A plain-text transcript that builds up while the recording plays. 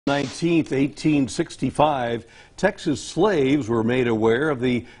19th, 1865, Texas slaves were made aware of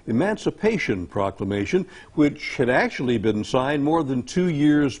the Emancipation Proclamation, which had actually been signed more than 2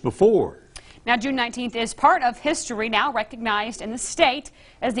 years before. Now, June 19th is part of history now recognized in the state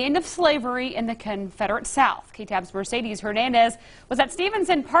as the end of slavery in the Confederate South. KTAB's Mercedes Hernandez was at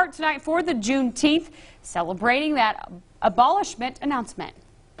Stevenson Park tonight for the Juneteenth, celebrating that abolishment announcement.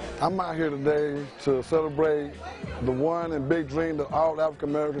 I'm out here today to celebrate the one and big dream that all African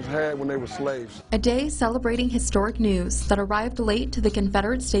Americans had when they were slaves. A day celebrating historic news that arrived late to the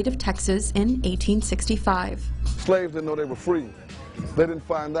Confederate state of Texas in 1865. Slaves didn't know they were free. They didn't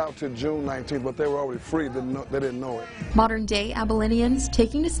find out till June 19th, but they were already free. They didn't know it. Modern-day Abilenians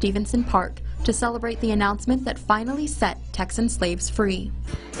taking to Stevenson Park to celebrate the announcement that finally set Texan slaves free.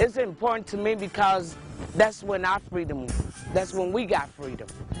 It's important to me because that's when our freedom, that's when we got freedom.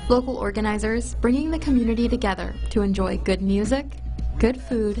 Local organizers bringing the community together to enjoy good music, good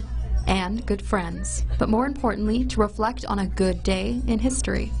food, and good friends, but more importantly, to reflect on a good day in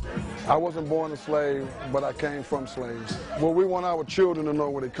history. I wasn't born a slave, but I came from slaves. Well, we want our children to know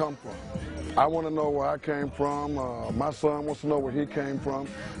where they come from. I want to know where I came from. My son wants to know where he came from.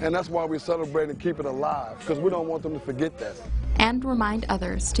 And that's why we celebrate and keep it alive, because we don't want them to forget that. And remind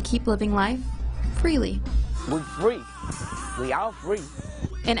others to keep living life freely. We're free. We all free.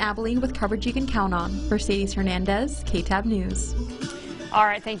 In Abilene, with coverage you can count on, Mercedes Hernandez, KTAB News. All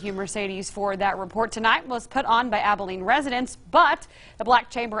right, thank you, Mercedes, for that report. Tonight was put on by Abilene residents, but the Black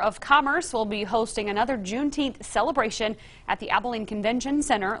Chamber of Commerce will be hosting another Juneteenth celebration at the Abilene Convention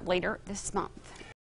Center later this month.